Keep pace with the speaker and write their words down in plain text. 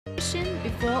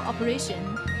Before operation.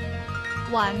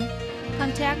 1.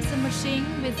 Contact the machine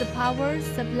with the power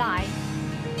supply.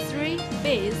 3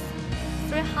 phase,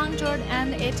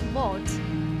 308 volts,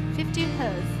 50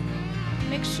 Hz.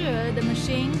 Make sure the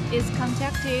machine is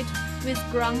contacted with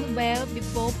ground well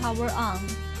before power on.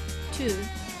 2.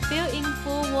 Fill in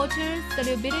full water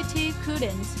solubility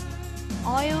coolant.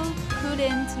 Oil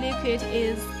coolant liquid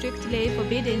is strictly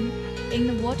forbidden in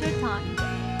the water tank.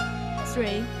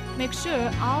 3. Make sure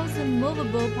all the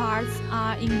movable parts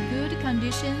are in good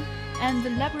condition and the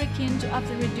lubricant of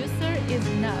the reducer is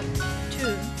enough.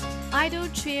 2. Idle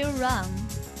trial run.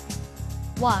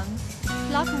 1.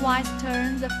 Clockwise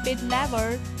turn the feed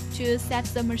lever to set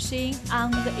the machine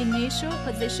on the initial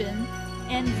position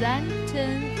and then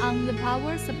turn on the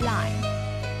power supply.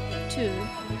 2.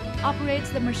 Operate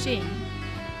the machine.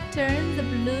 Turn the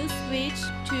blue switch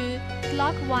to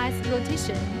clockwise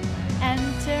rotation and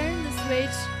turn the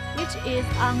switch which is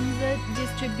on the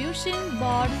distribution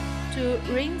board to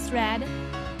rinse red.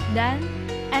 Then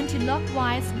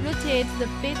anti-clockwise rotate the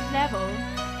feed level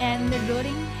and the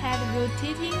rolling head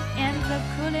rotating and the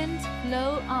coolant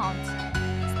flow out.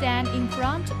 Stand in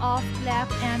front of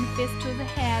flap and face to the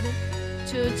head.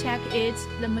 To check it,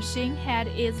 the machine head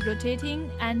is rotating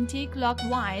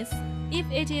anti-clockwise. If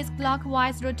it is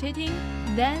clockwise rotating,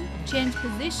 then change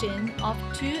position of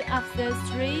 2 of the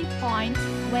 3-point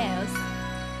wells.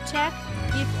 Check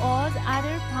if all the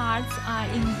other parts are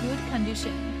in good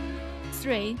condition.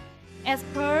 3. As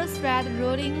per thread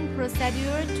rolling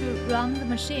procedure to run the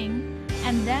machine,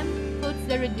 and then put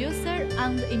the reducer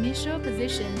on the initial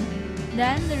position.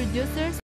 Then the reducer